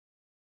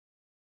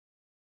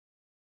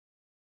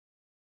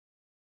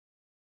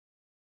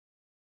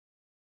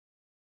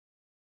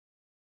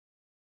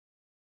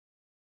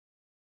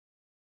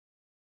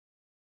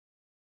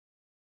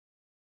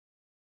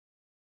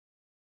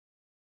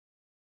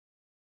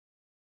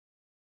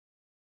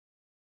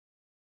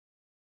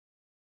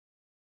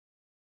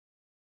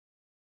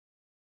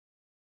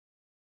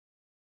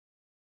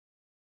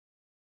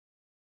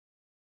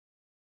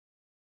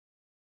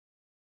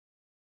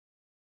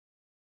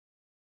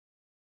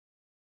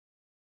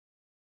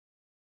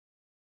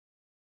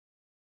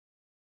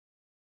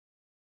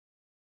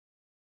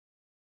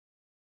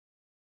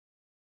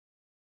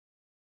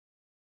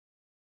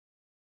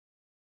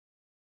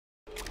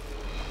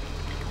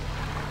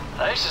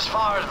This is as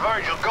far as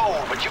Virgil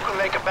goes, but you can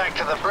make it back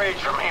to the bridge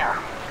from here.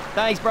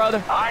 Thanks,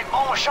 brother. All right,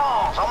 bon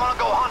chance. I'm gonna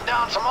go hunt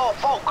down some old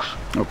folks.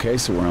 Okay,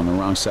 so we're on the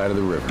wrong side of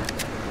the river.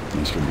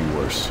 This could be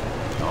worse.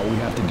 All we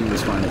have to do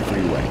is find a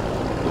freeway.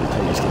 It'll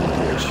take us to the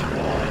bridge.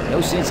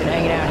 No sense in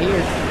hanging out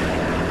here.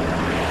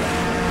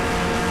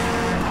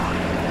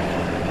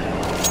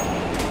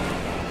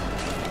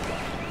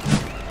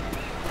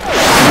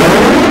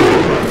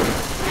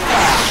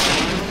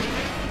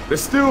 They're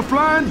still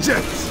flying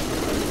jets.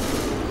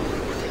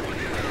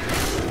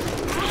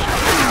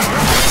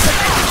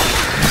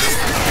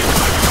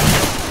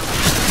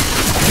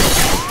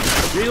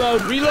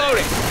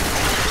 Reloading.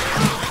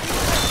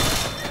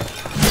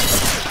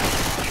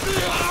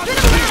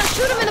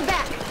 Shoot him in the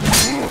back.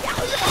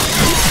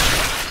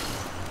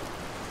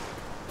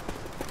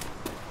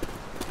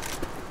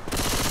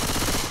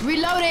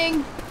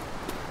 Reloading.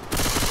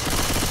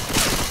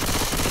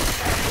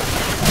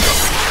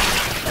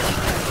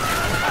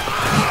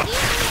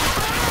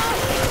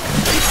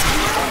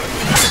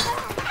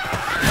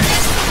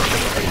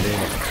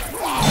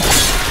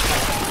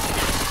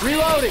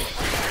 Reloading.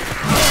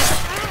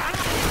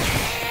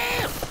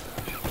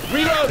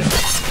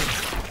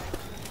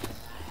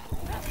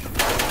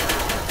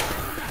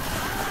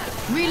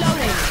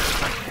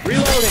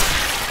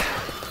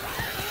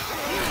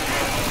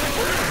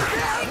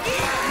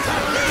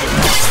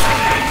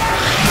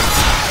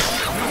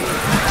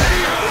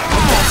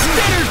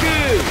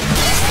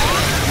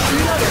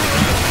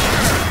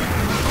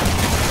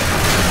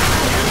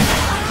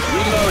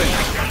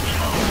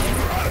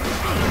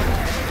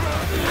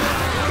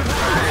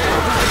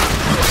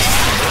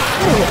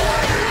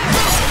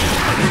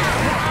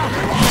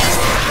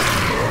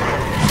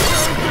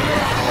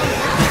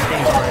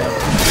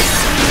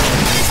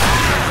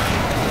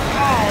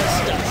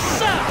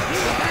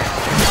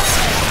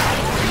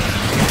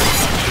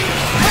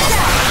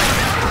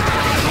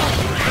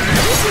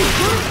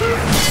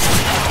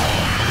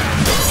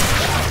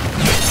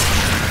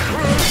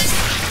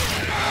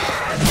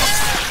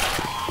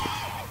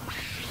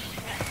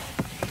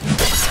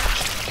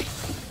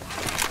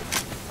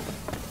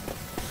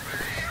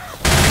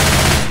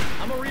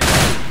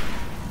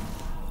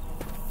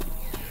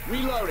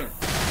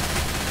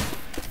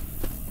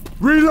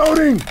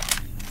 Reloading!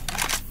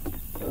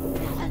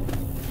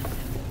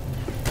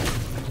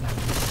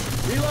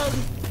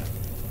 Reloading!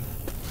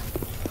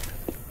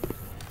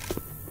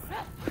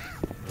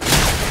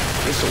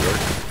 This'll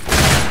work.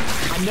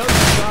 I know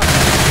you shot me.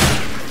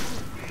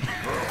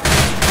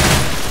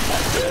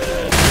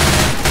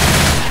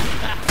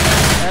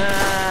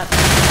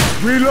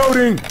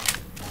 Reloading!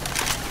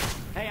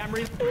 Hey, I'm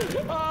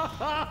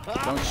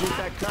Don't shoot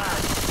that car.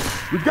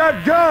 We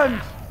got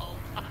guns!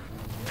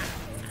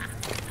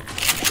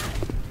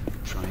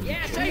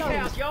 Yeah, safe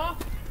house, y'all.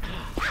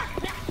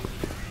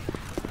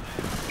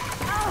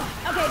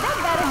 Okay, that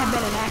better have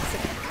been an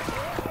accident.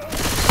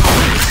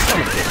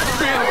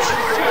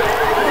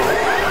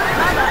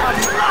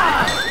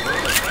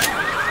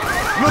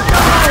 Look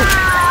out!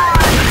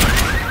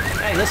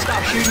 Hey, let's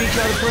stop shooting each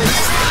other, please.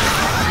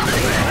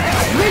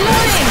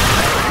 Reloading!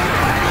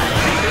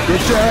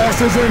 Get your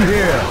asses in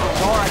here!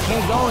 Sorry, I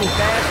can't go any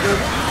faster.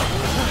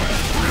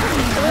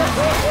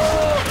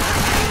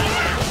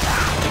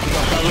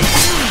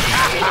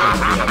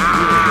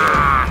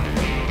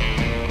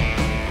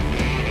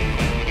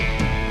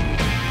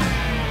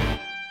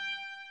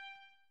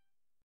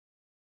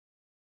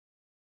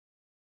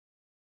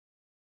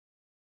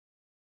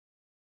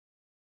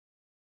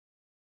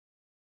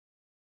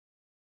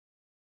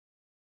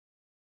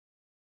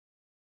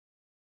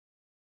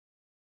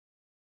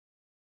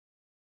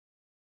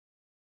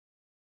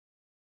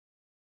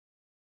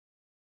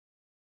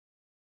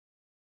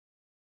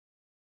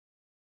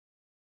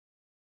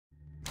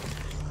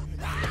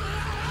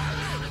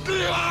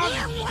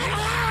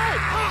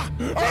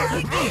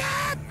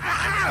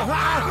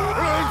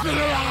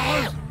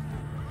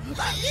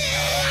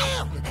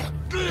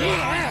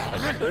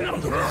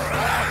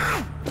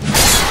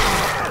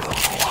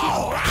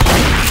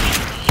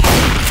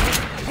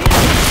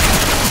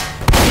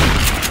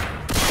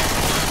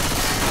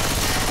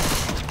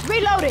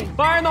 Reloading!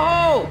 Fire in the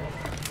hole!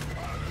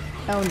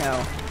 Oh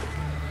no.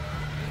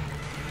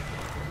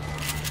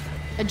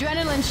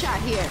 Adrenaline shot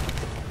here.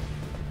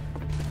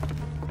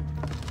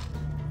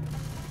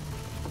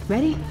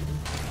 Ready?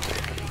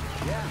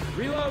 Yeah,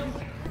 reloading.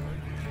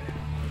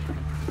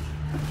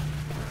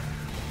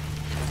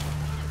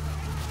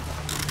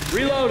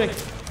 Reloading.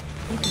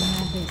 You can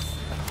have this.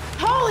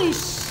 Holy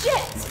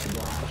shit!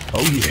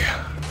 Oh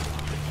yeah.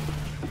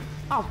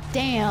 Oh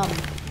damn.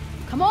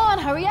 Come on,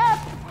 hurry up!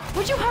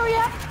 Would you hurry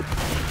up?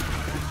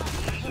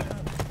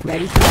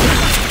 Ready for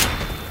this?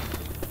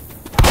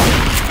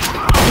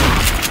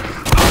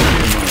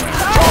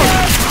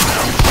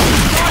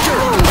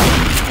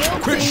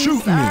 Quit shooting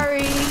me!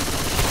 Sorry.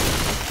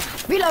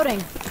 Reloading.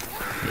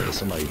 Yeah,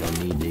 somebody's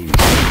gonna need these.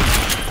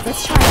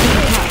 Let's try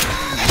it.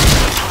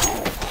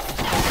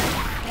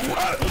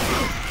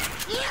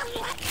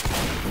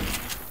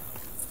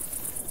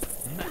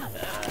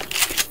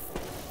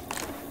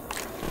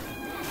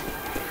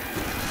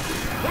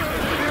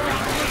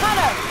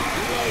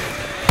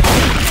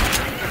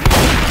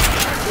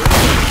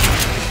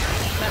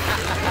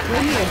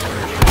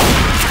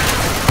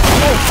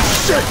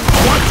 shit!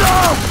 Watch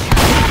out!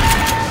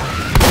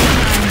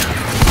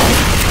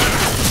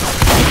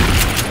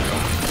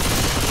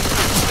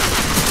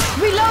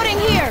 Reloading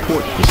here!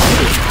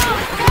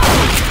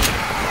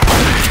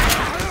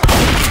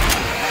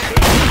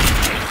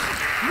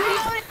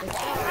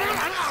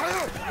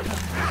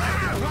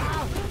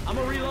 I'm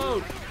gonna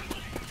reload.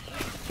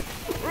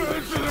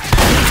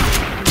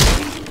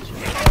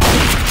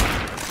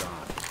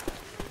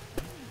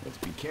 Let's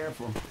be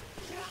careful.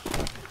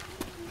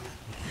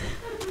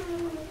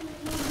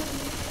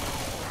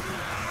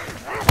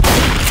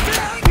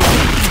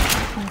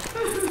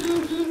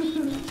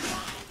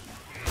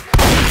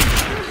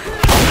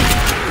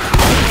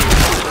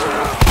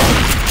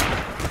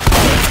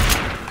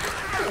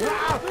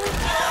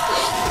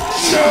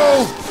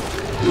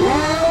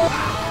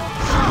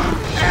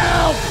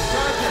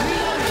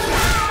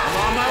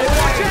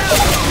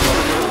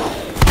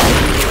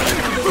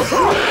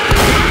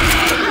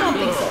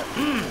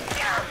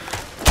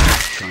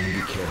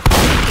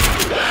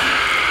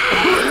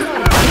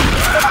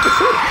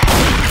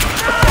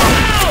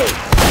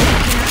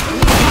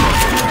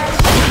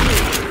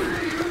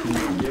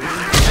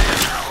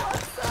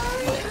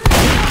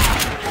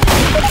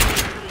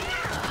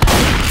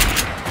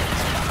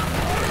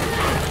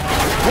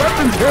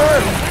 Weapons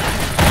here!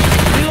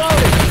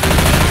 Reloading.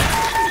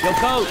 Yo,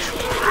 coach.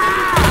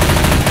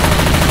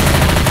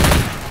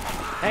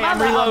 Hey, I'm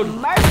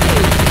reloading.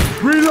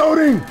 Mercy!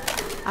 Reloading!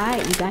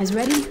 Alright, you guys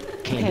ready?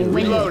 Okay,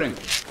 wait. Reloading.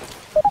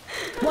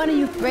 One of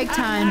you, break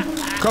time.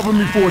 Cover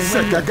me for a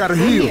sec, I gotta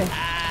heal. Here.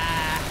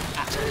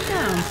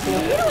 Down,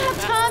 Phil. We don't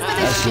have time for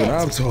this That's shit. what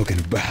I'm talking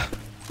about.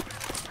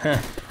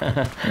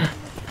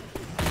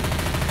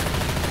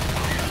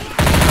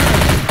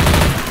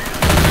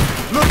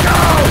 Look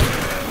out!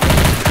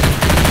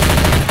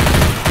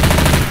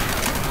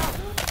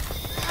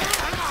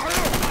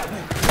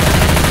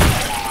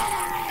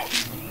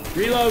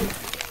 Reload.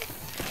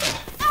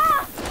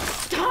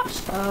 Stop!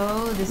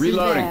 Oh, this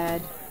Reloading. is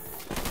bad.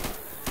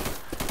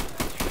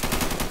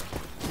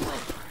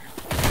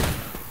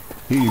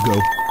 Here you go.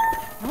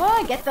 Come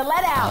on, get the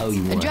lead out. Oh,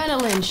 you want-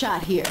 Adrenaline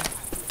shot here.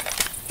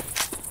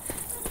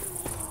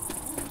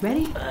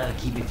 Ready?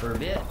 Keep it for a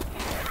bit.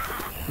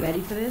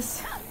 Ready for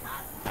this?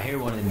 I hear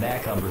one of them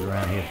backhumpers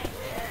around here.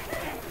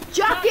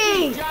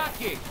 Jockey!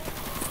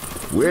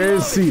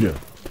 Where's Cedar?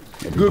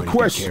 Good Everybody be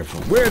question.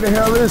 careful. Where the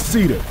hell is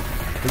Cedar?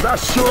 Cause I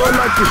sure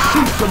like to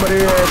shoot some of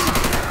their ass.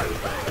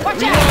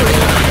 Watch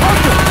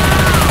out!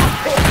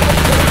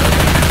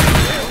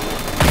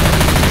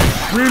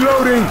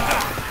 Reloading!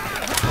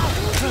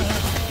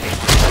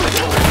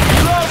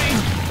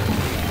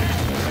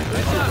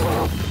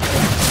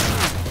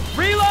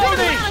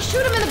 Reloading!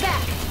 Shoot him in the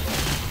back!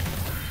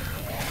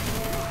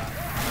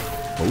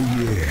 Oh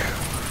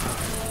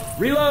yeah.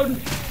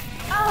 Reloading.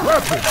 Oh,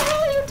 Weapons! what the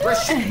hell are you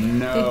doing?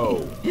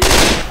 No.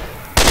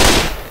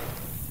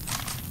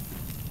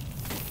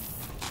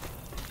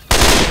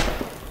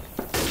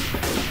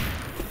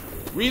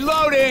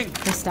 Reloading!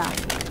 Okay, stop.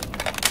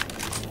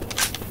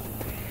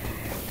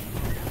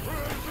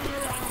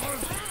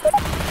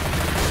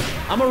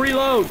 I'm gonna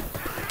reload.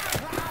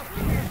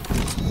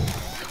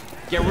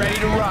 Get ready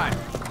to run.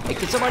 Hey,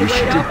 can somebody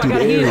wait up? I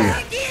gotta heal.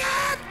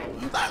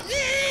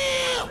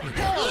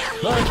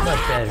 Much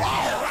better.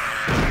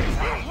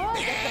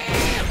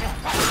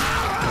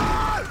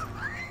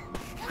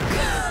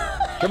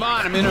 Come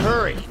on, I'm in a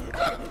hurry.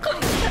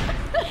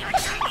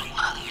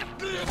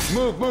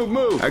 Move, move,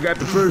 move. I got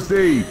the first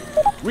aid.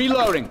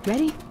 Reloading.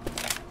 Ready?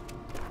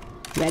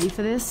 Ready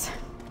for this?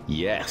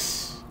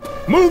 Yes.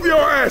 Move your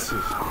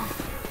asses!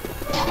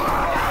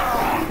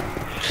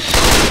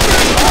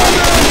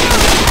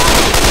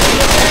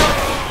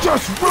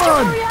 Just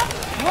run! Hurry up!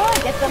 Come on,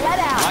 get the lead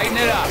out! Lighten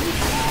it up.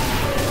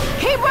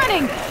 Keep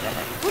running!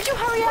 Would you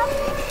hurry up?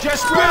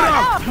 Just Hurry run.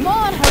 up! Come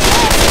on, hurry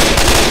up!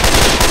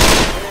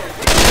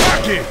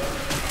 Back it!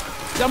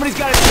 Somebody's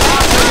got to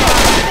stop her.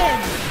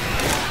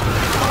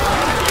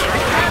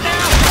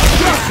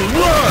 Just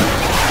run!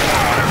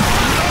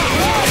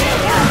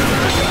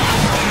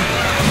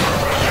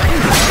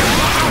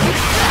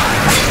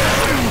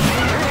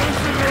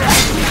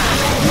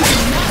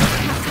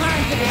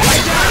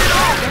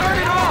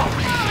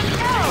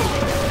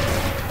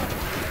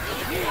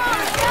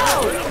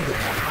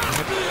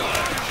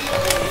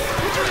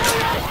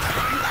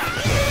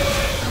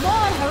 Come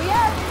on, hurry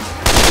up!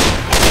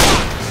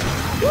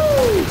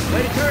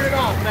 Way to turn it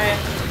off, man.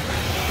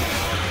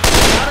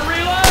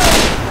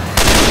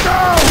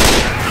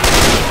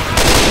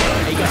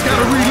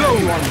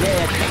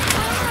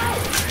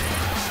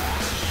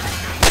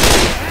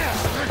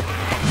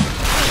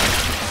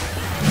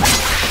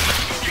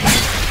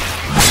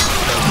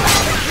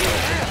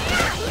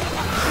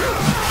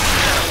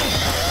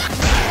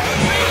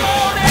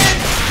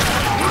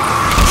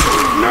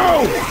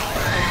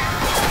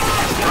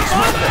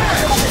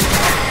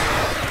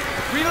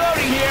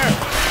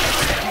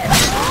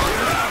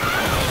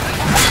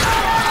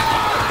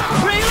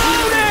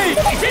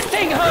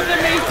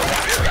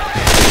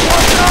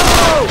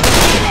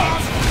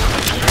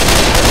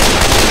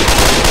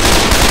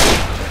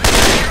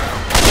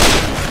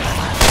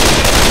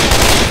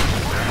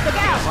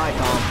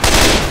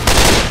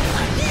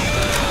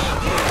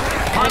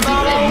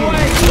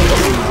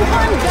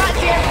 one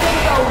goddamn thing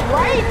go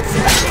right?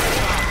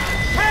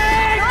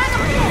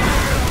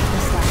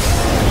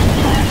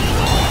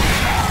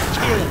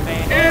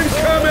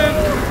 Incoming!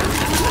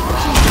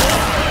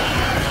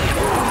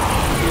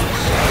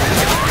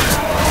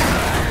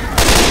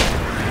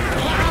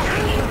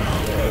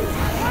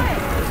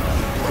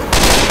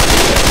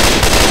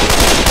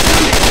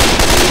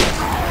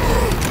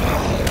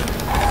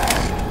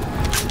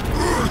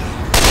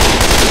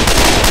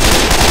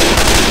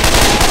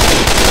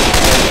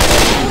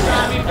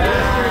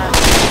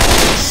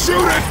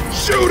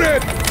 Shoot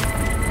it!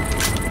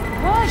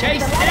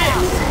 Chase it!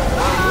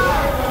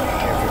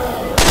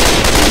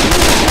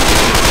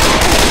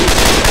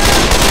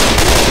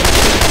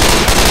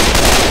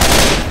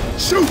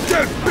 Shoot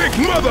that big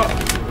mother!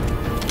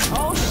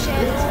 Oh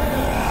shit.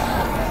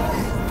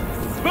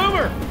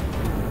 Boomer!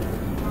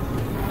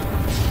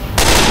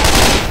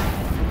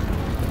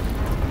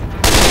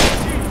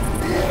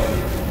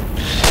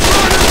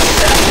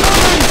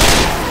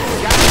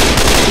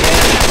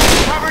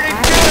 Covered in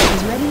goo!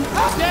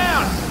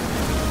 Down!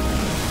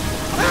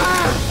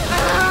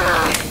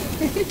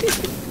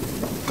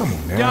 Come on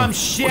now. Dumb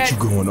shit. What you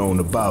going on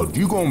about?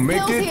 You gonna make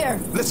Bill's it? here.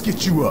 Let's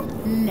get you up.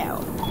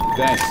 No.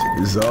 Thanks.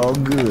 It's all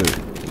good.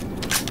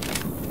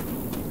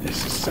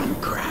 This is some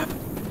crap.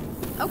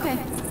 Okay.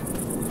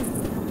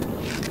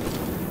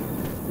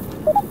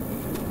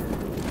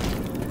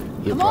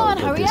 He'll Come on,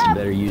 probably put hurry this up. in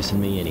better use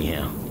than me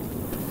anyhow.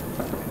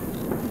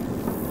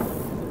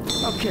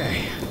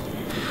 Okay.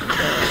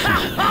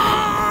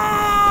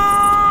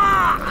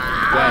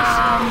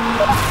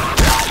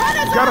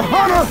 Got a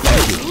hunter!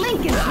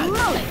 Lincoln's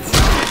mullet.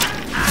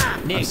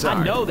 Nick,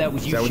 I know that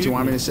was you Is that what you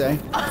want me to say?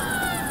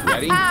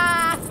 Ready?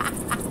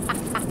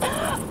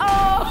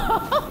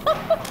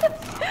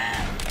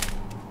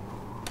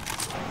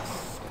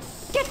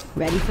 Get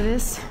ready for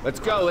this. Let's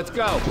go, let's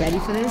go. Ready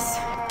for this?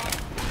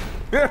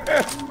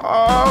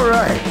 All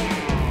right.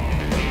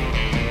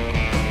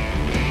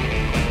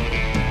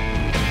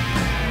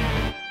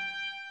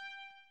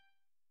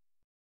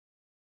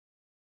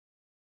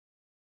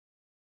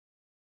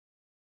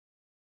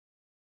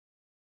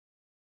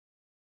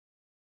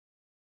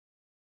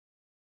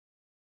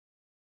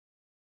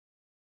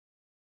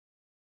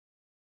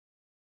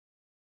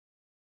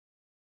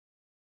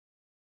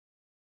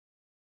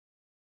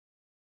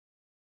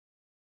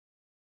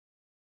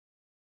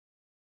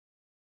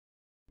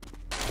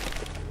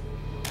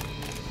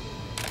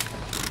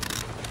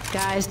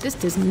 Guys, this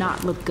does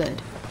not look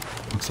good.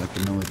 Looks like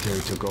the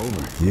military took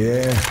over.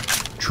 Yeah,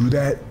 true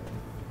that.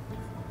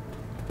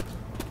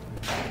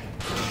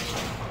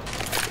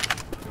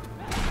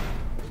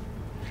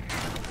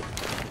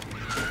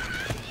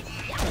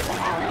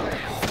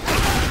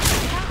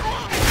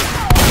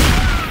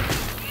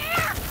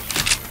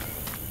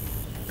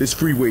 This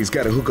freeway's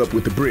got to hook up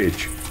with the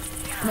bridge.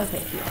 No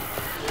thank you.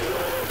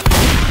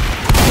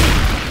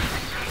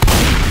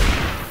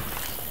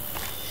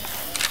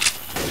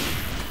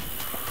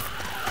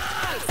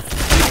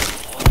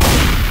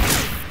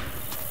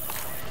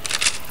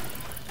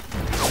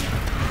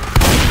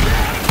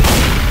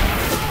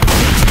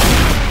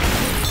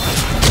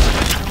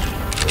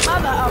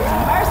 Mother of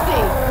mercy!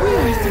 We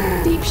are in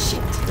some deep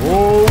shit.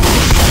 Oh,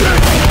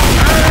 shit!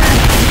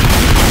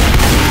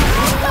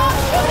 Stop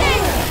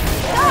shooting!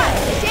 God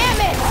damn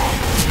it!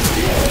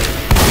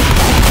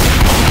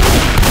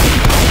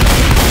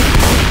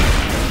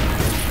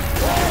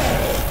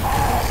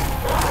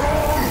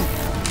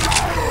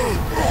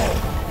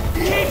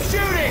 Keep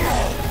shooting!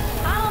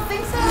 I don't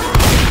think so.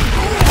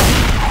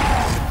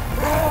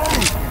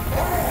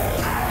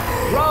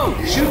 Bro,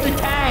 shoot the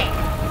tank!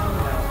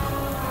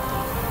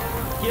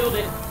 Killed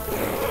it.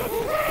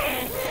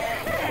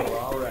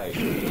 All right.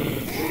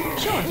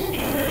 Sure.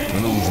 One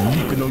of those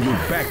leaping on your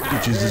back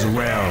bitches is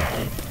around.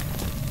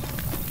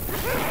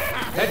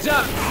 Heads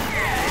up!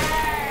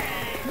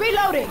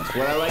 Reloading.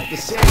 What I like to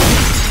say.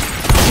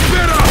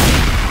 Get up!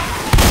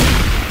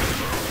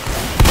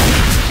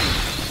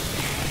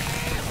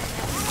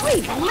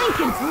 Sweet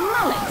Lincoln's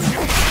mullet.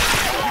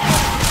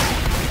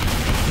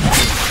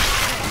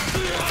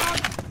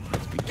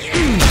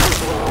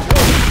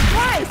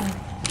 Christ!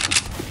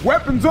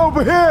 Weapons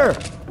over here!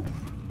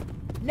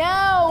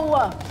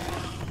 No!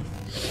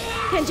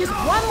 Can just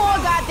one more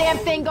goddamn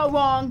thing go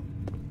wrong?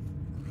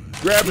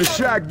 Grab a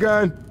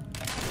shotgun.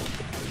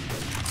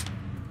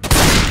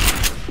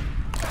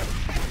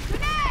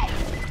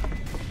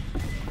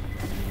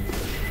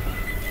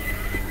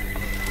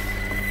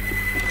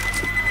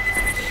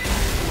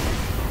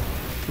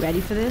 Ready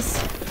for this?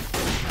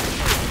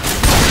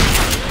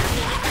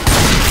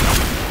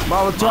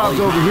 Molotov's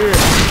over here.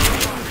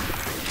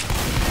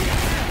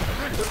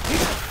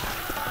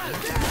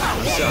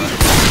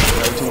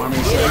 What you want me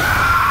to say?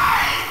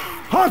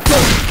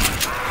 Hunter!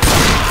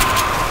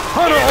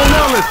 Hunter on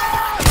Ellis!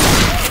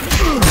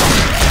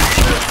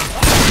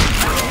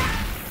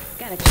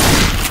 Gotta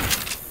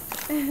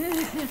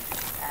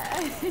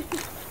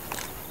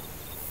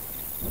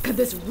Could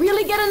this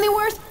really get any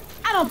worse?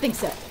 I don't think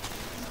so.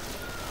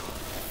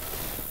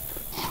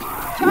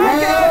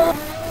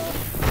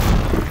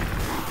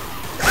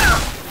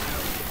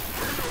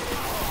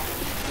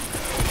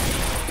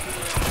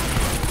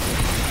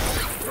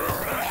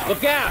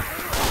 Look out!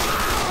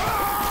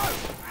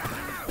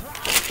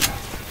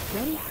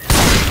 Ready?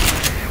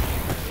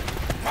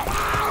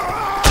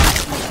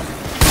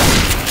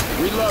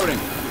 Reloading.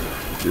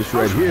 This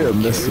right here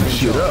messed some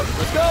shit up.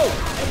 Let's go!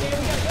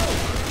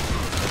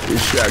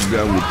 This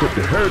shotgun will put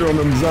the hurt on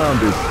them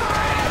zombies.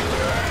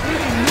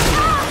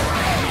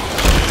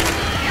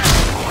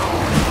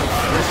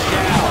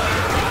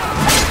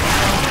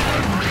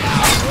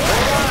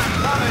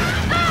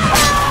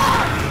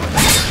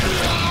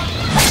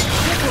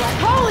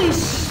 Holy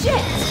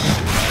shit!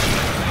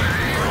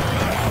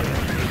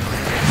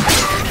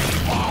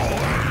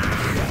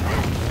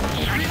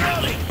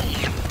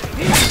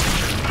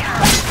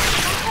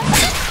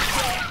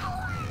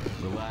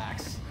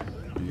 Relax.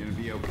 You're gonna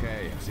be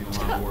okay. I've seen a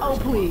lot worse. Oh,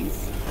 please.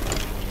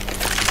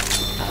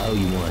 Oh,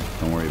 you won.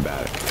 Don't worry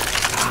about it.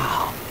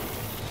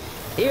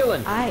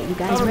 Healing! Alright, you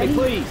guys Cover ready? me,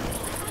 please!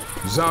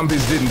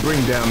 Zombies didn't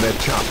bring down that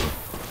chopper.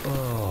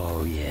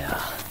 Oh, yeah.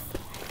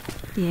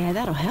 Yeah,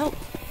 that'll help.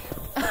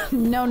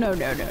 No.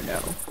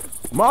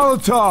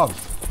 Molotov!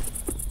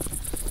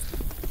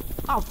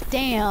 Oh,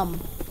 damn.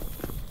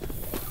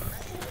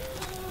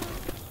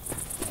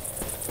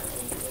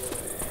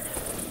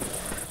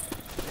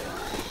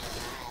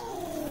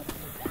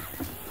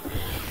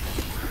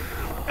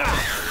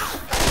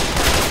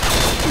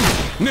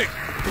 Nick,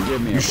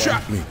 Forgive me, you okay?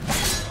 shot me.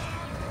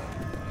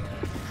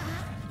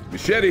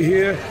 Machete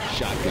here.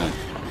 Shotgun.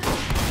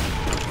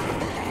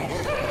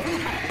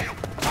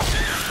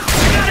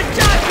 Got a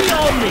jockey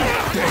on me!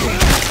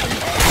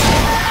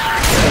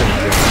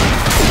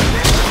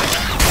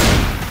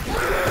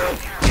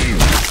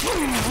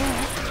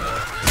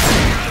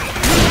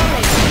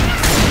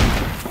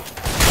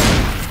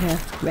 Yeah,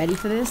 ready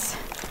for this?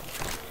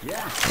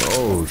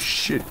 Oh,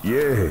 shit,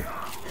 yeah.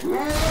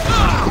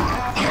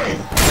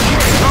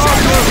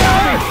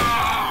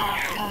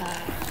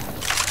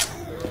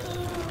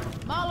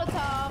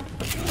 Molotov!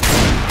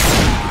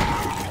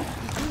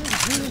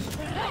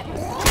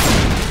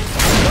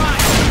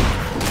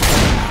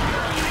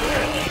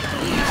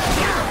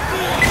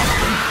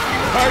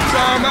 Lights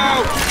arm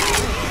out!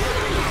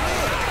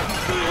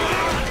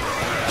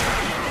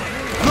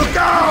 Look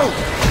out!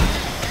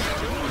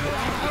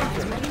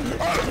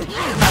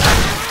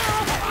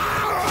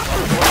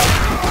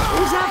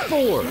 Who's that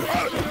for?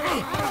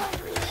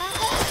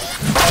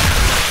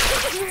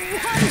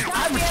 I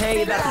ever tell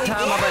you about the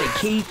time my buddy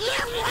Keith?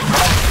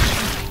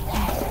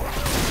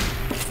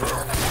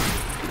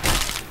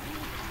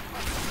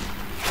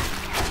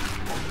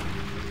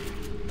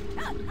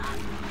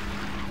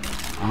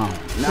 Oh,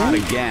 not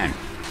again.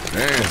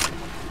 Man,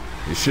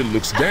 this shit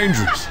looks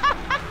dangerous.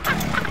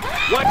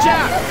 Watch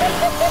out!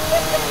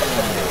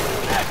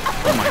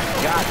 Oh my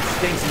god, it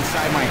stinks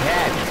inside my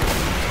head.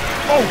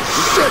 Oh,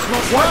 shit!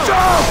 Watch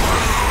out!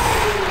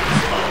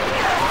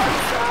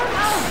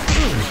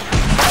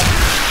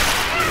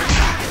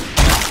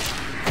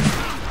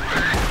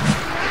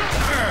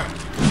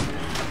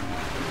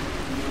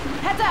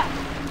 Heads up!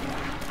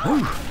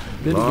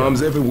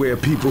 Bombs everywhere,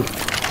 people.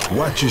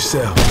 Watch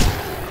yourself.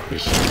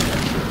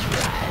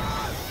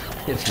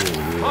 It's really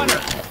weird. Hunter!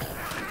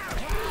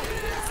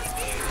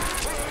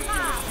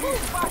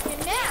 Who's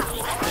fucking now?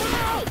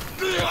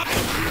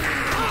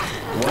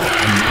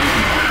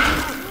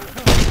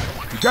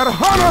 You got a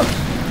hunter!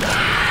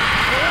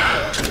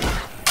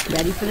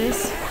 Ready for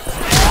this?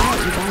 Alright,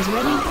 you guys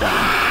ready?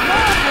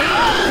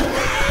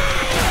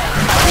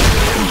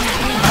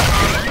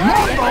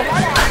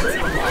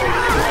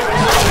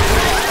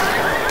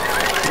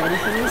 Ready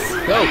for this?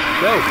 Go,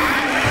 go!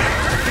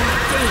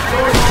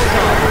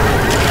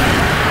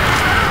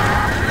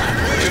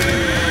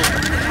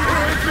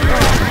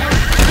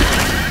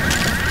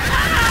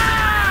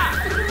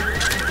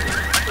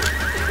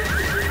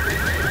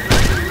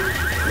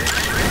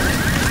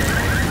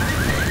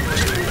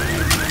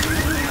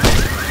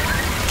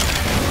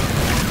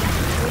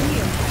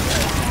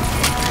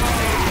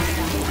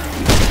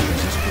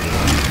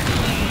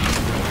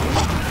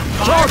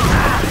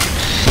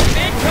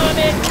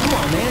 Incoming! Come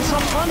on, man, it's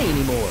not funny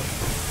anymore.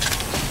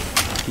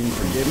 Can you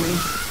forgive me?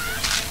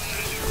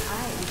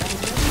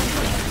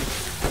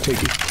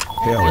 Take it.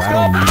 Hell, I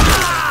don't need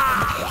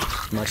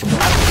it. Much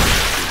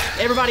obliged.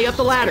 Everybody up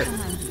the ladder.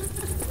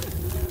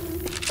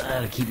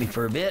 That'll keep me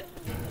for a bit.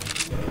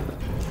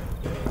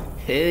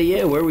 Hell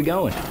yeah, where are we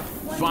going?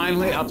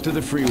 Finally up to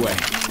the freeway.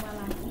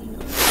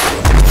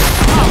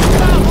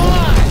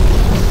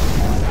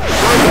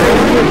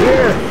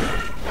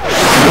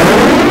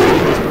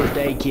 First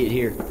aid kit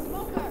here.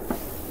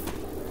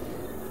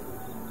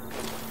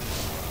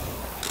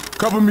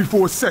 Cover me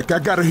for a sec. I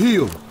gotta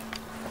heal.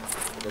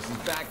 This is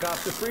back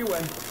off the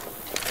freeway.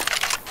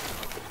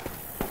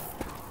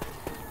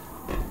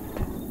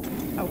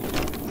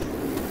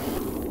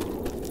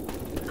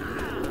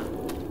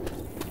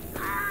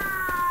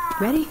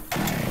 Ready?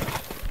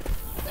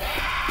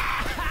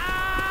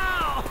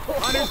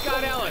 Hunter's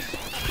got Ellis.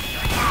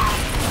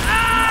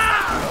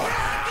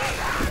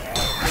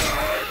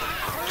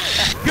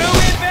 Go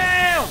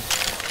inbound!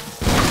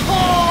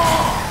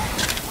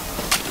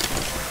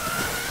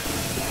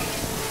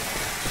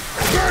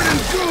 Burn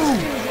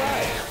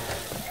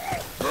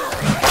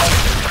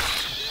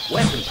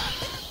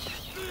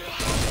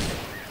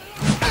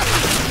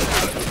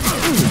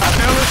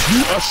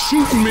You are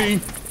shooting me!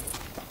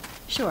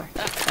 Sure.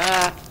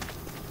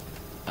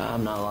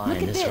 I'm not lying,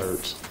 Look at this this.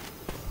 hurts.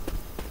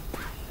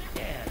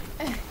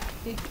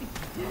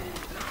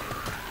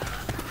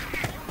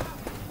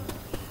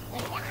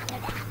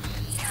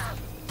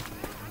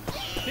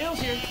 Bill's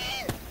here.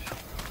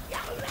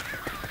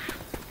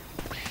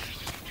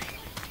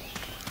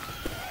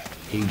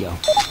 Here you go.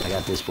 I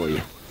got this for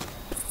you.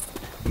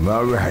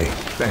 All right,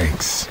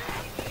 thanks.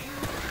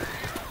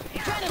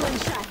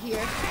 Adrenaline shot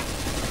here.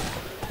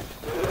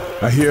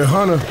 I hear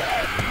Hunter.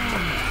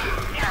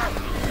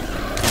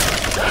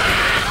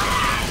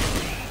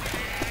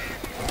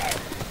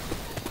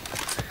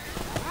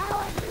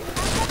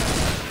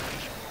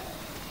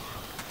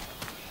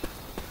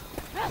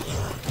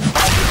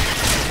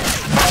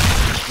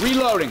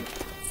 Reloading.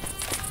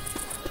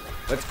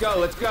 Let's go,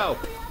 let's go.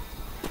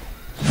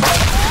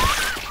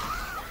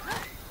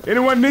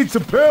 Anyone need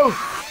some pills?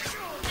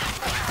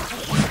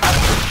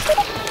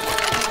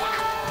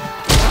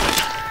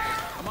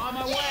 I'm on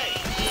my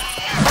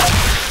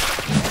way.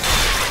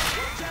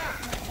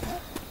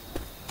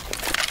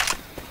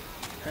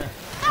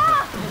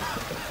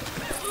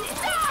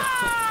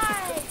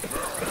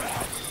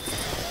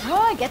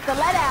 Oh, get the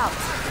lead out.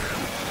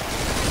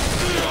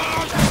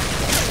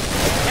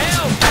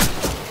 Help!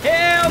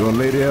 Help! Gonna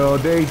lay there all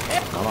day?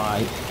 All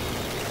right.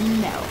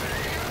 No.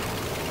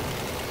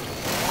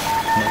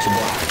 Much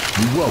obliged.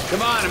 You woke.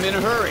 Come on, I'm in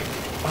a hurry.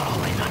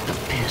 Oh, they knocked the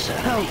piss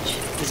out of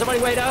me. Did somebody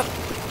wait up?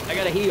 I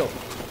gotta heal.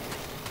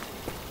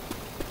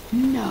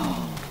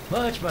 No.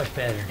 Much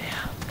better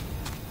now.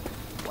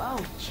 Whoa,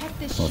 check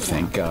this Well, shit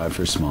thank out. God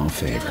for small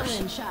favors.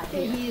 Adrenaline shot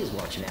Hey, here. he is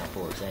watching out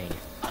for us, ain't he?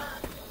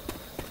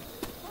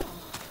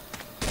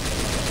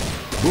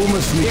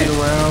 Boomer sneaking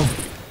around.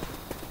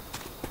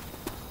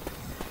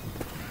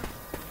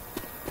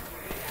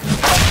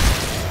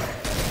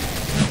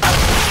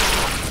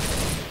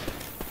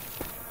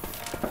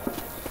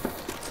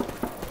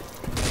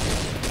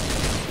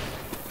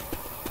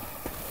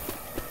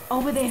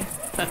 Over there.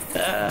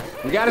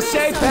 We got a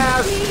safe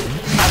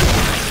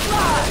house.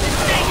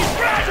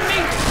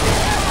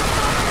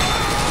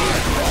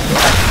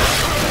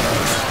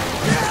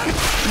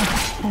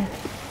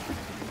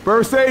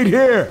 First aid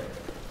here.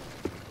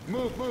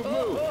 Move, move,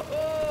 move.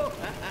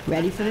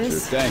 Ready for Sure,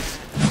 this? thanks.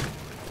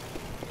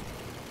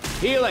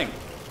 Healing.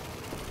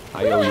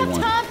 I We owe don't you have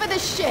one. time for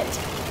this shit.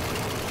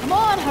 Come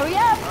on, hurry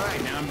up. All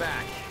right, now I'm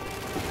back.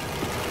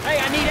 Hey,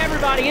 I need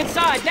everybody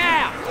inside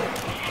now!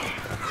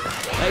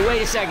 Hey,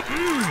 wait a second.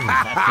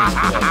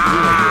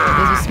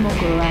 There's a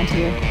smoker around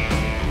here.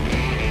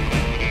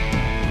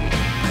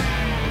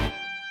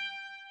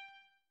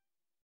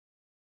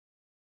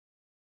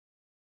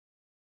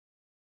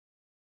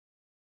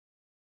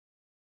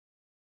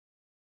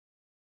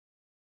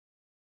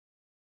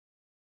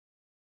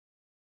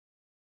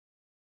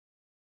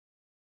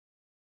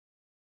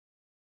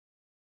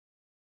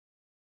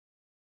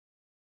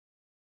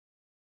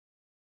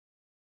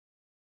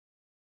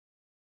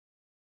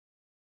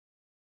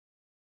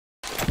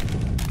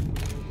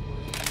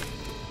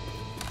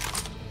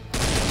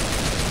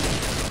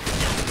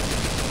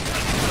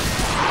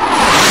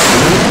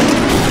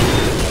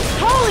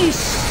 Holy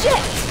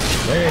shit!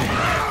 Man,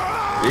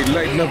 they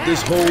lighting up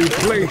this whole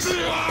place.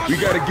 We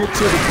gotta get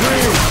to the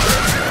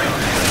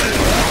bridge.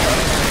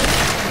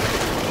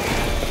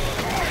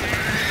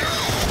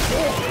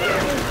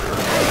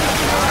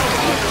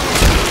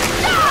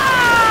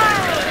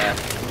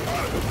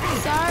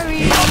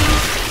 Sorry.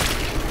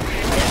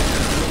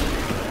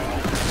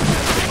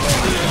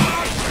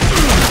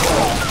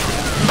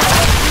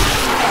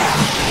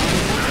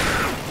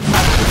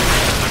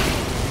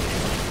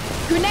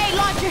 Grenade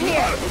launcher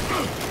here.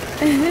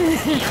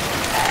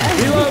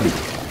 Reload!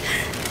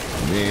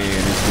 Man,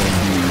 it's gonna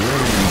be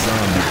raining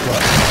zombie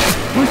fuck.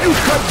 Will you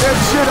cut that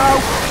shit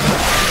out?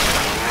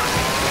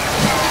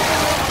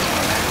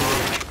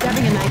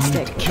 Grabbing a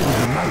nightstick. Kill the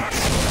lights.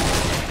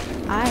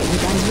 Alright, you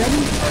guys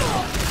ready?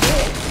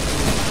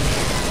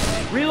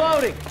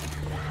 Reloading!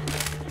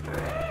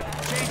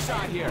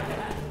 Chainsaw here.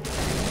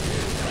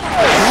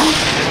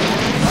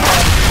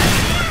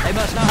 They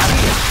must not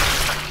see us.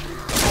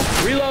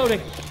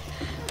 Reloading!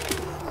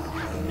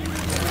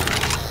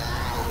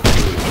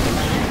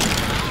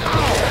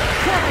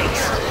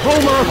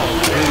 Homer!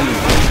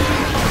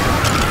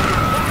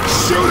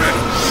 Shoot it!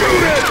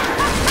 Shoot it!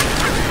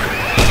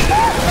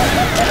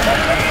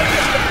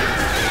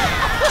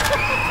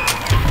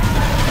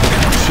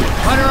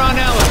 Hunter on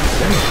Ella.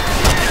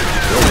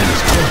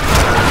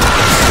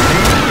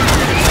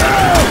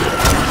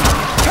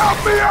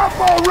 Help me up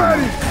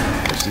already!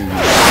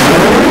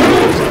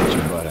 Get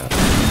your butt up.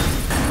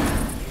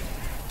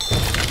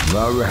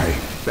 All right,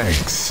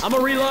 thanks. I'm a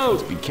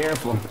reload! Be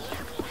careful.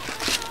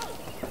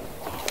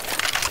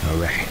 All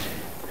right.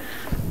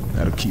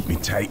 That'll keep me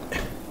tight.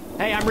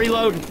 Hey, I'm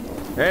reloading.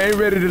 I ain't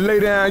ready to lay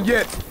down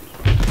yet.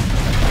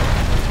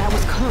 That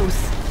was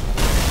close.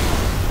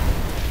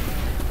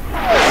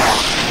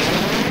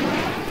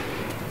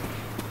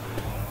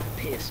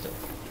 Pistol.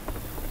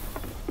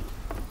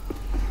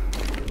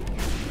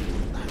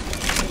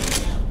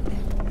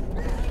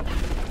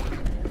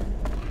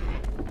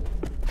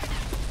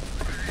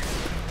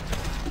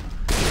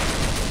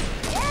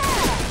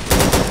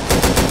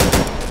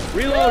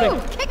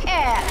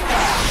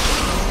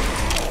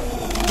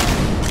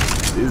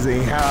 This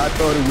ain't how I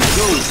thought it would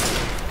go.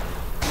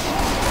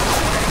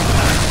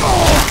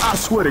 Oh, I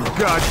swear to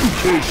God, you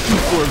can't shoot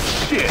for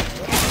shit.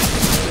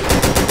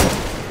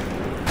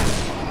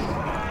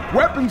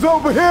 Weapons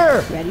over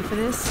here! Ready for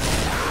this?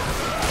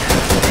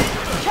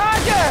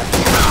 Charger!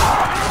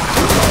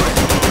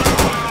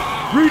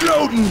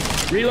 Reloading!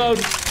 Reload.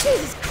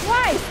 Jesus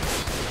Christ!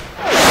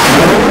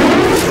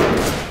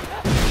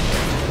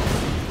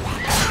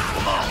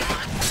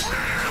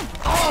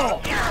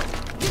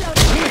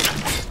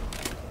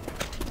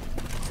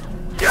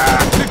 I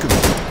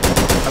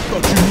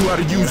thought you knew how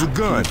to use a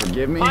gun.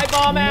 Forgive me? Pipe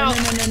bomb out.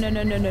 No.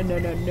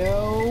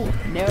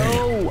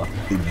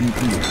 It beat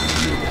me.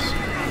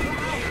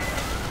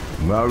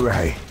 All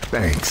right,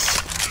 thanks.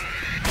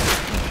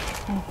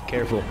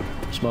 Careful.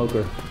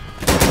 Smoker.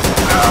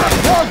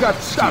 Y'all got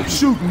to stop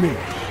shooting me.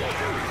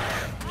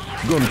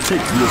 I'm gonna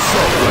take the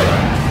assault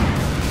rifle.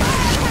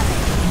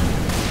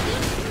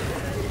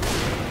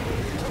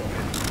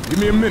 Give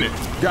me a minute.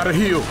 Gotta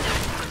heal.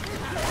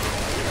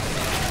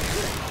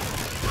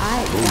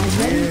 Alright, guys,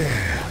 ready?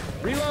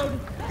 Reload.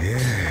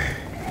 Yeah.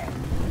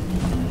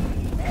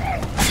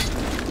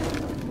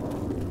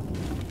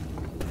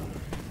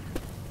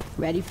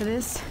 Ready for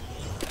this?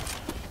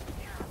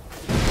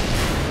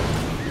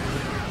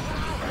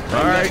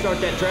 All right. Start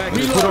that track.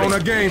 Let's put on our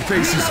game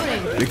faces.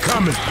 They're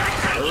coming.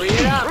 Hurry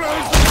it up.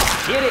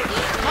 Get it.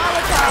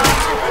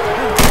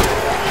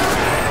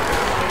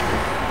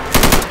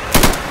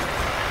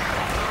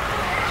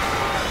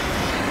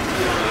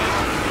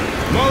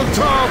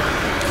 Molotov!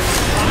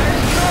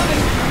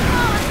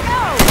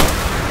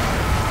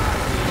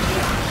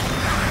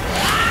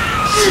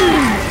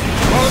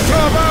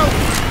 Molotov out!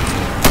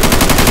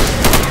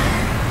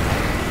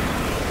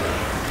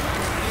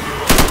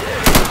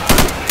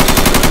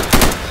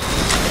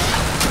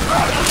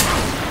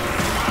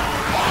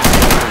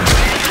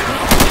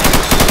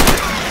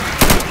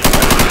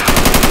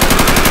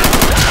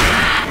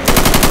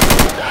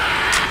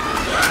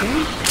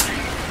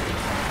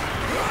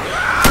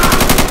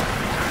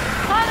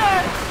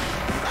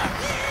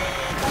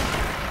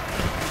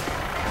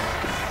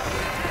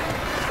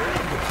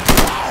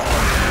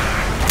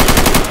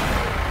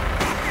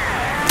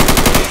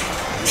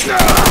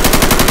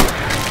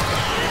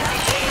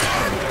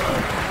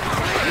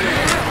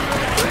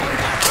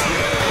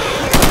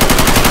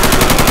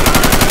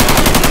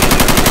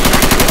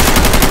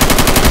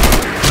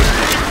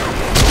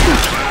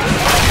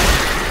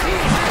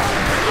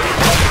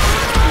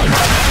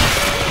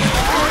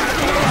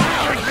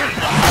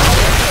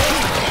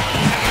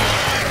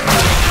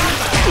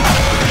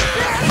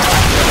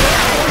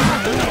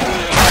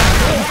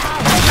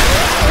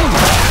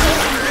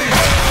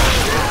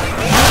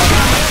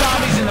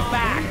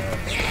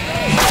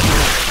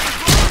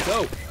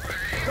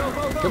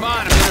 Come on,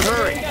 I'm in a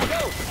hurry. I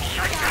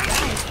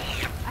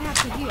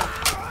have to heal.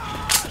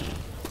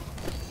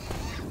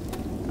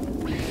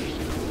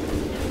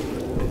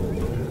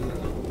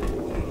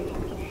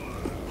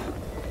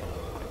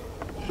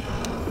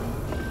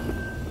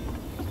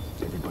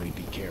 Everybody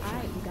be careful.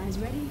 Alright, you guys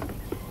ready?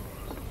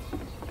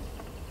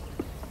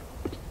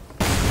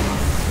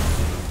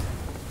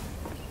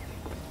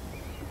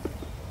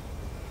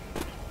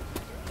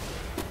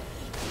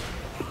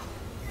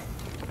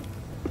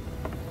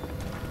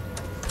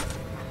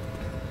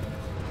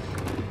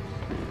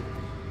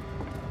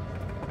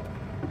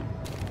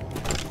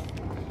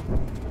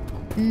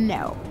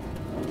 No.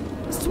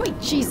 Sweet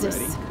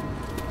Jesus.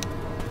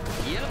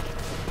 Yep.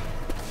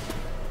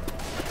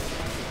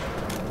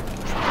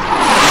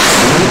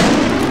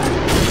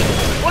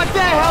 What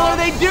the hell are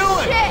they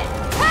doing? Shit!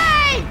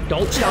 Hey!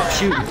 Don't stop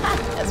shooting.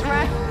 That's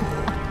right.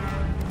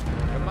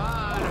 Come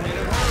on, I'm in a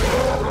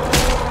hurry.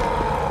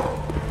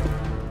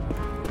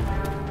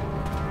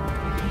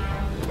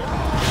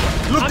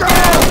 Look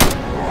out!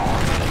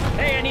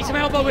 Hey, I need some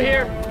help over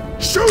here.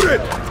 Shoot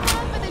it!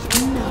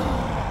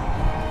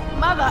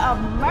 Mother of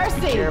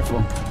mercy! Careful.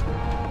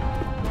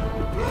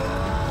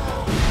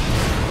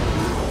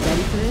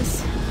 Ready for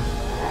this?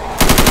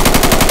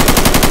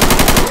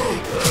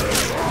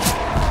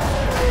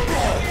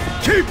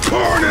 Keep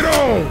pouring it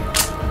on!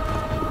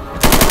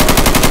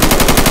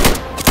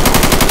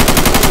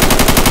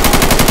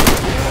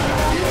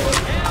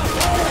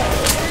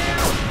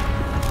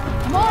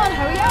 Come on,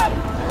 hurry up!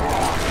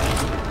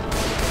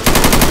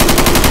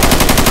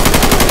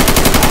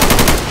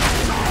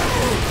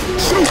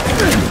 Shoot!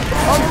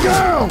 I'm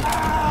down!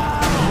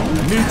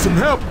 Need some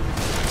help!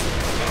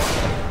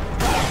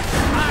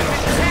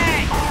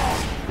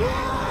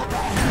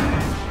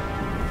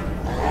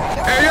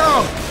 Hey,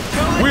 yo!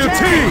 We're a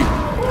team!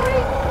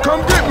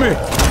 Come get me!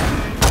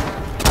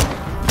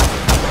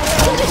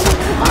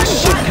 Ah,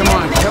 shit, come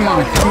on.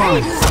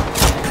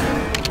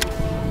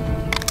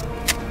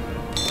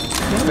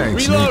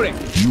 Thanks, Reloading.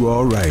 Nick. You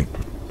all right?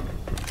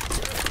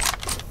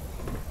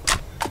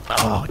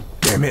 Oh,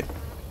 damn it.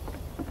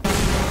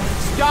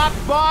 Stop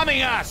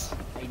bombing us!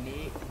 Hey, Nick.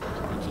 You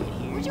can't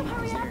hear Would you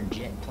hurry Is up? there a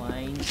jet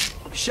plane?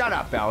 Shut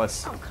up,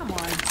 Alice. Oh, come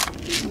on.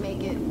 You can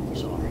make it.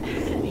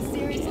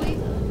 Seriously?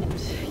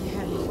 You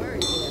had me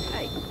worried there.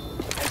 Hey,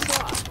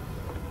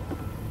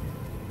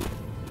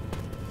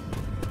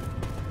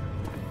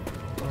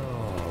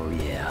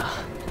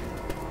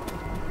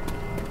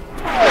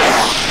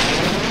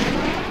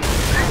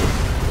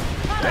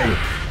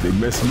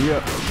 mess me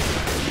up.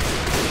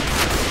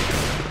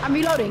 I'm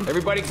reloading.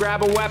 Everybody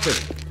grab a weapon.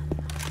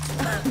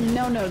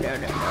 No.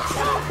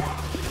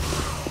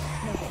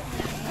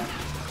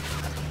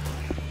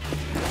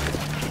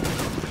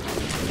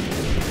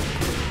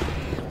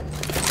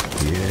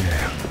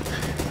 Yeah,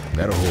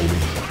 that'll hold me.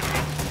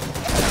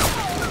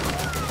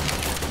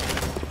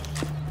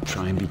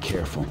 Try and be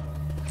careful.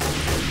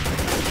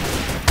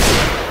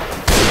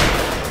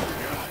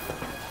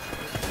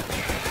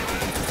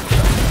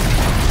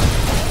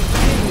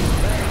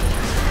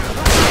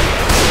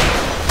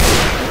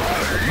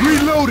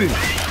 Reloading!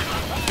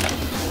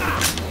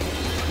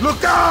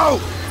 Look out!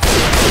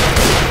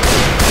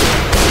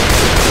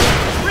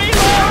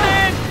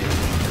 Reloading!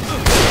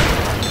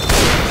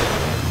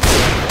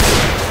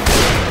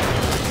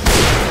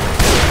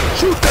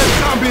 Shoot that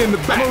zombie in the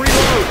back!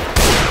 Reload!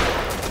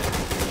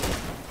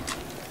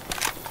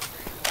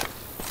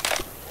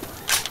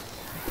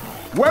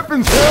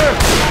 Weapons here!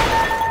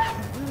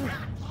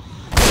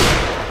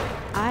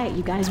 Alright,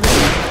 you guys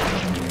ready?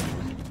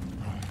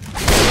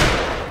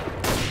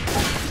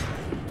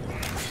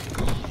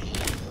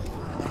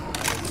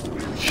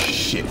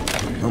 Shit,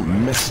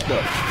 I'm messed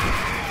up.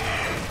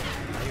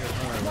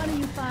 One of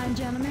you fine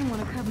gentlemen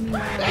want to cover me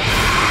while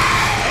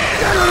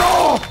Get it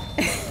off!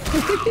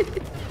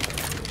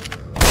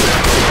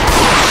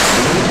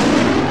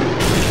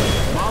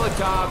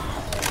 Molotov.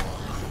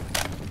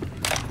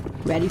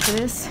 Ready for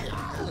this?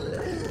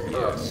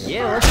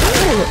 Yeah, let's do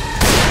it.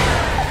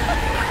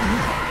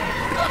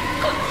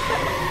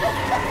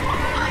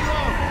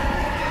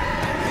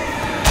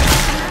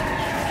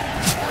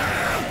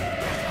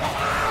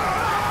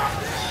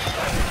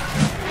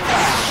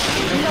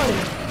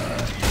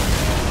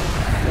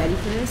 Ready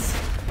for this?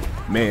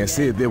 Man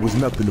said there was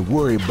nothing to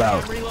worry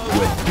about.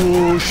 Well,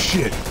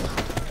 bullshit.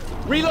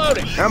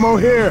 Reloading. Ammo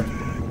here.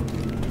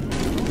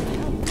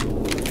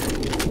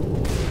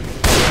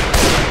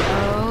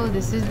 Oh,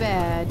 this is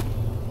bad.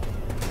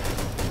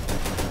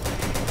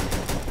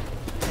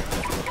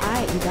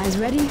 Alright, you guys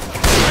ready?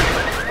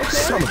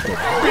 Son of a This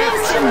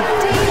bitch. some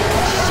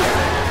dangerous shit.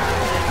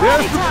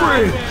 There's the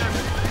bridge.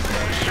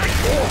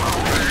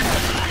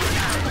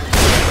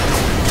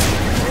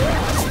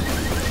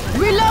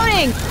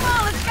 Reloading! Come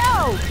on, let's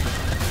go!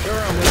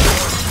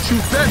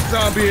 Shoot that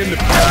zombie in the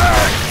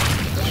back.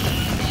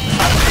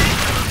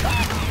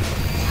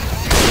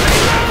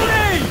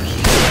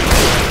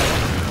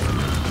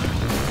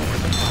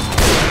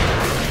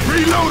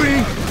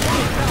 Reloading!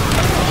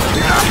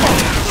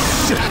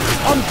 Shit,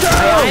 I'm I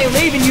down! ain't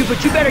leaving you,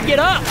 but you better get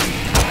up.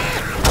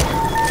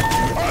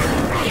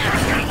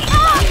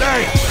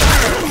 Thanks!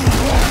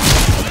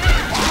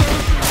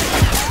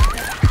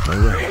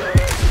 Alright,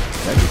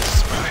 that is a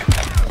spot.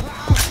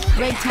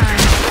 Break time.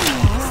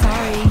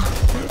 Sorry.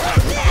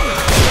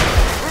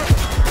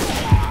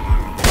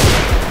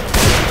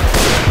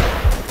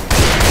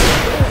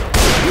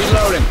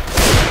 Reloading.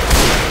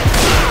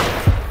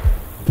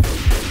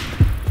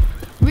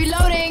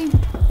 Reloading!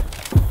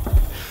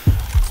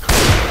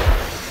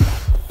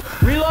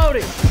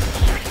 Reloading.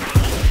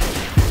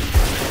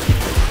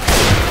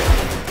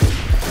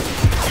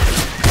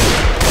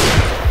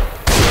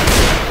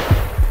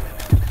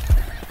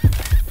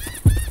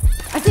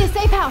 I see a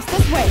safe house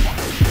this way.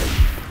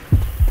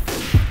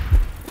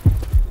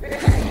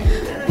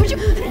 Would you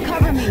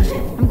cover me?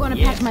 I'm going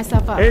to patch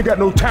myself up. Ain't got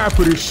no time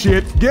for this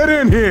shit. Get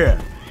in here!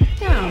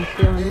 Yeah, I'm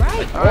feeling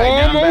right.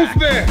 Almost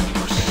there!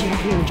 Shit,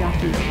 here and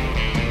drop you.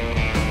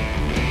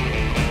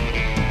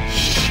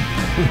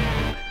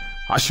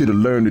 I should have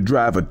learned to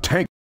drive a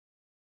tank.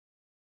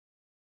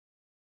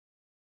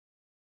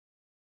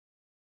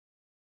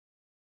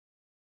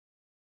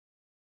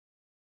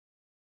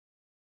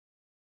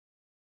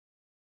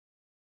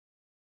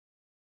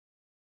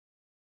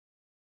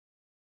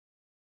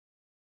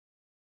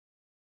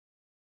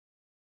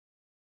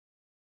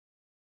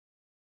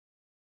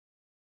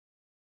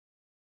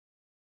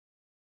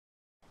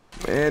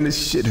 Man,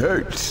 this shit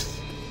hurts.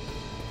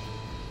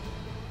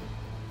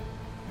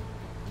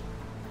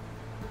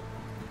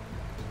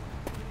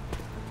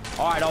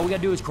 Alright, all we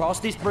gotta do is cross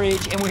this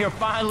bridge and we are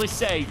finally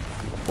safe.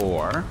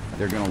 Or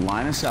they're gonna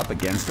line us up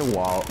against a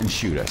wall and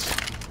shoot us.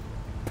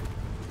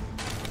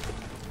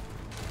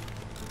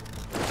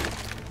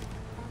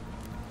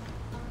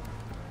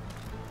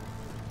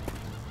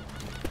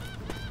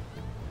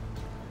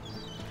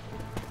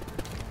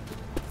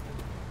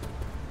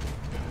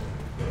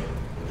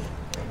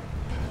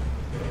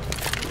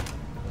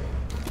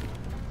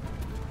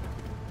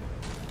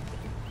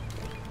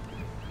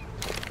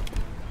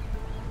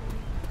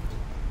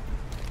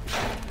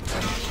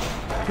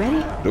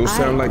 Ready? Those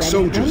sound like ready,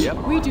 soldiers. ready?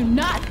 Yep. We do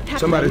not have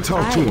Somebody ready. talk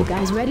to Alright, him. you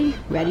guys ready?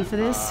 Ready for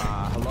this?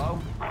 Hello?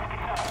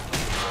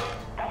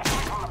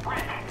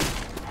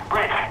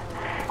 Bridge,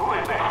 who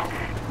is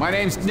this? My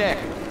name's Nick.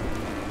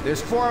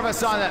 There's 4 of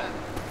us on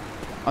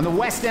the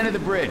west end of the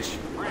bridge.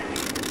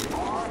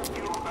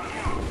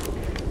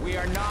 We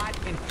are not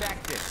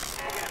infected.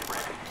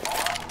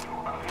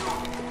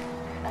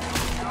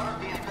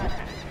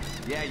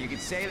 Yeah, you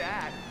could say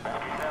that.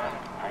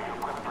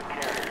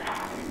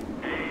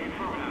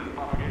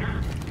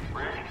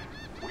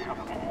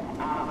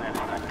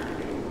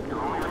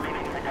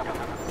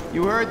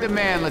 You heard the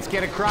man. Let's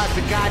get across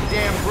the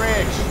goddamn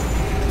bridge.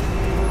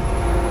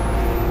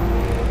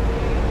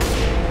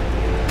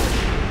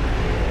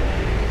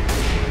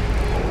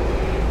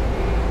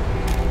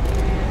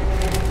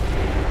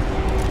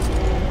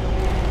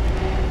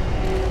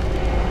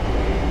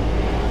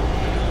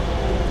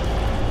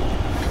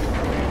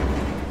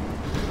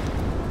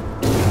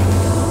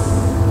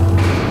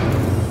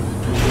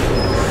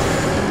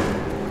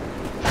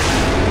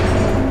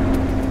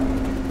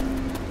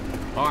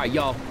 All right,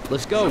 y'all,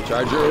 let's go.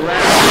 Charger around.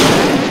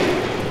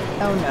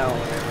 Oh no.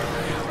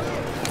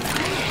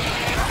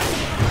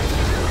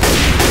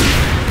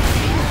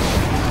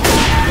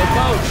 Yo,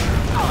 coach,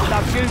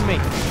 stop shooting me.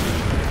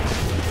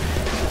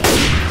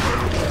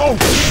 Oh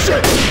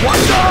shit!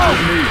 Watch out!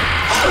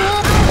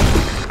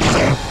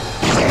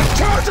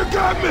 Charger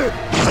got me!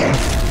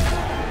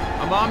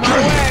 I'm on my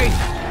way.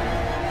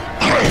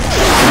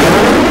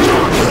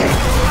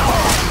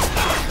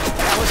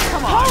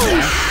 Come on, Holy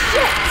man.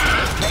 shit!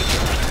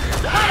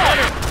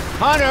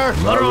 Hunter!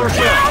 Hunter over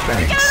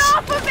here. Get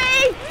off of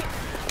me!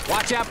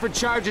 Watch out for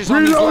charges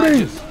on these Reloading.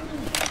 ledges.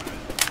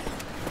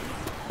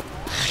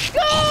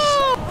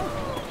 Go!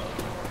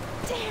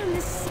 Damn,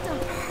 this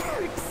stuff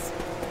hurts.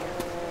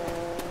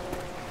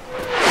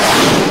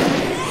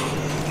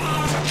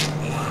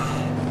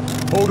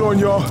 Hold on,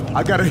 y'all.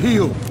 I gotta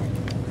heal.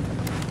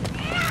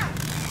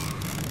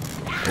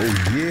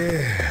 Oh,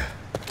 yeah.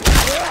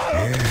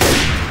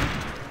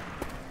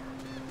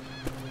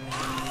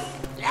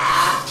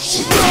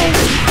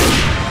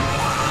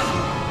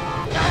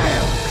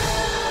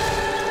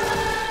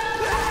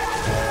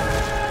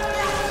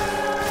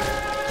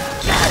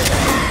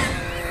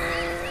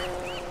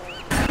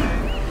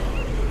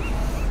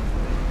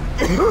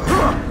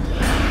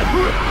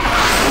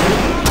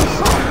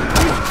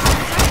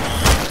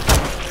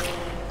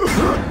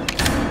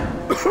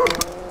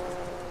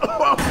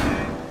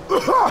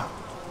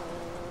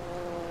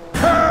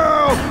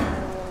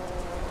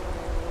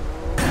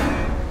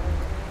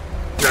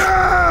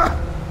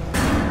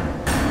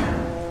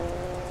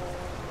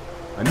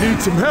 I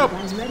need some help.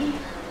 Guys ready?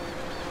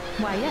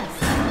 Why, yes.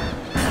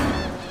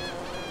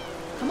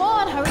 Come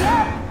on, hurry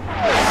up!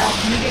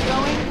 Can we get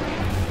going?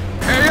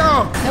 Hey,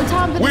 y'all. No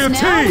time for We're this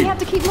a now. team. We have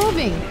to keep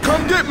moving.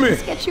 Come get me.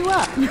 Let's get you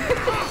up.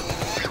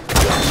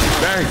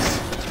 Thanks.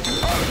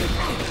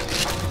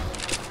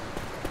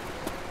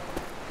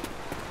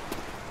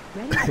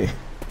 Ready?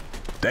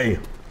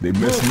 Damn, they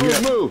messed me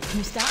up. Move. Can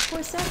you stop for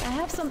a sec? I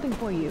have something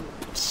for you.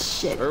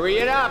 Shit. Hurry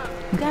it up.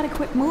 You gotta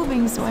quit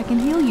moving so I can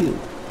heal you.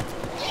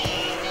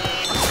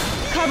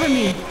 Cover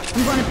me.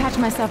 I'm going to patch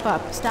myself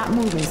up. Stop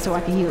moving so I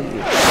can heal you.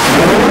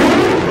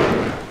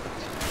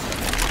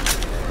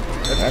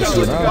 That's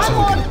what I'm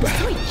talking about.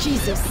 Sweet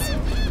Jesus.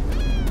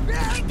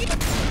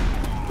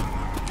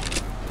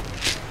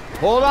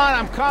 Hold on,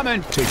 I'm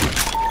coming. Take it.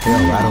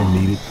 Hell, I don't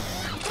need it.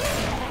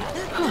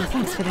 Oh,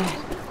 thanks for that.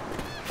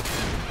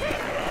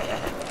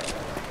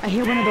 I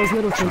hear one of those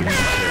little things.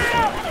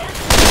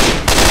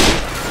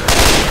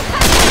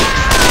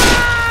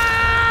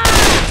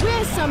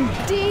 We're some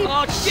deep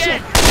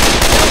shit.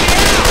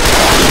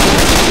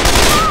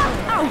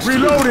 Oh,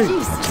 Reloading.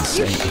 Jesus,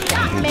 you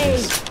shot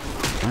me.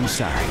 I'm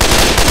sorry.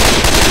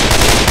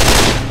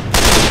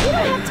 You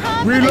don't have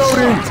time for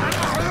Reloading. this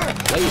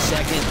shit. Wait a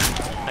second.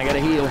 I gotta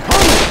heal.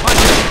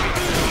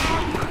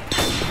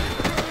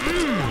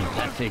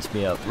 That fixed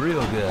me up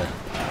real good.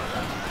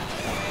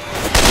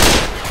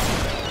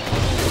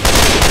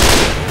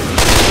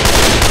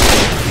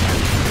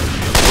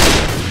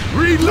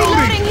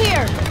 Reloading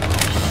here.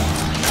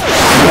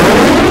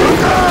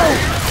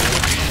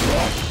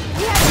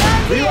 We have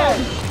guns here.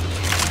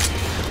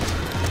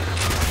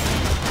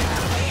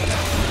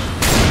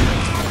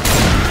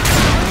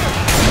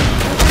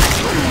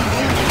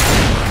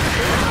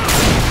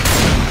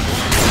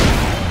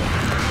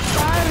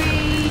 Sorry.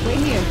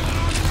 Wait here.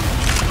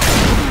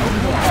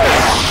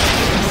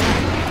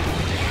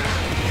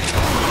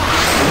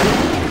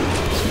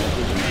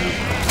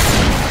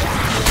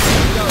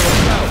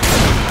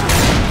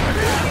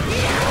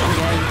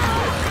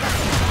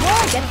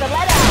 Get the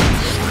lead out!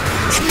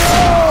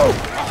 No!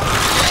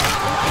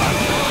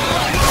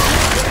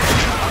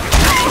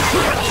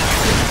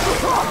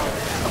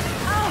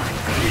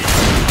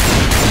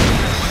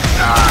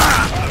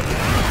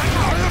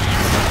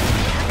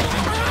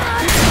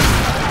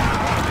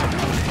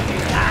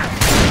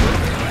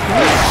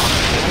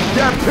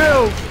 That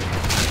pill!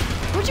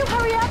 Would you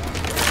hurry up?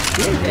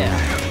 Yeah.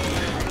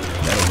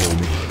 That'll hold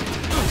me.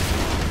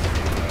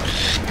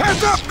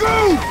 Heads up,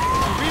 go!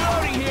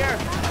 Reloading here.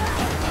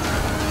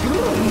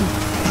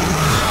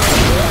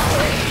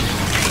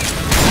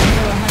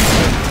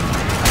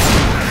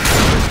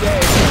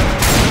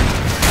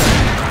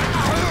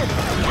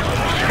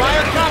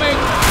 Fire coming!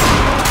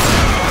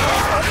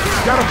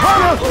 Got a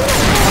hunter!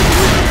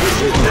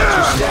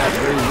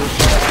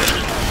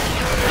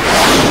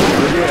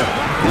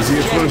 Yeah, is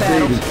here first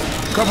aid.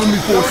 Cover me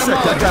for a sec,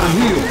 I gotta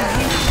heal.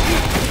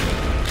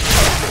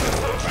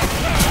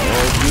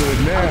 All good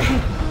now.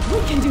 We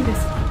can do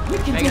this. We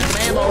can I do got this.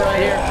 some ammo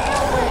right here.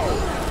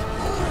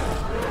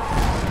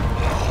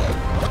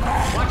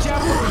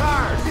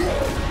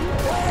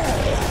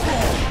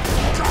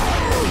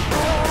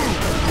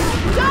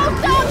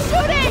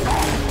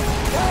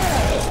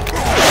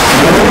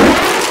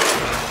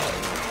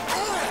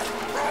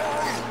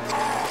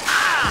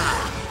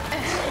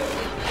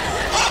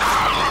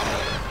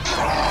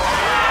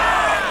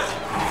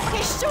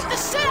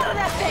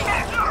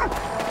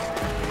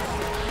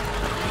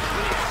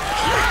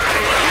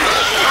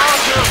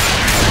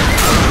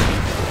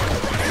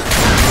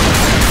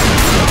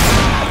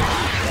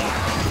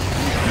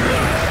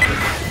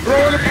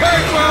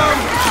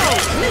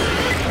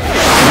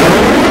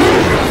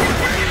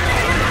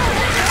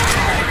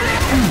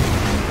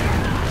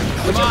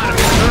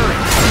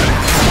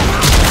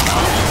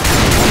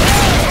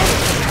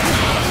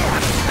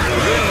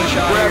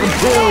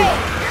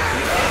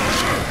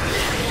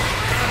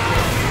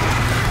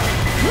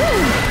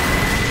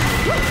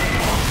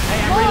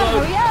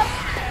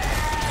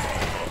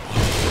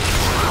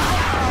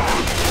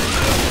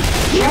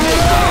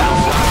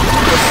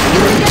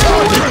 Get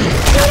down.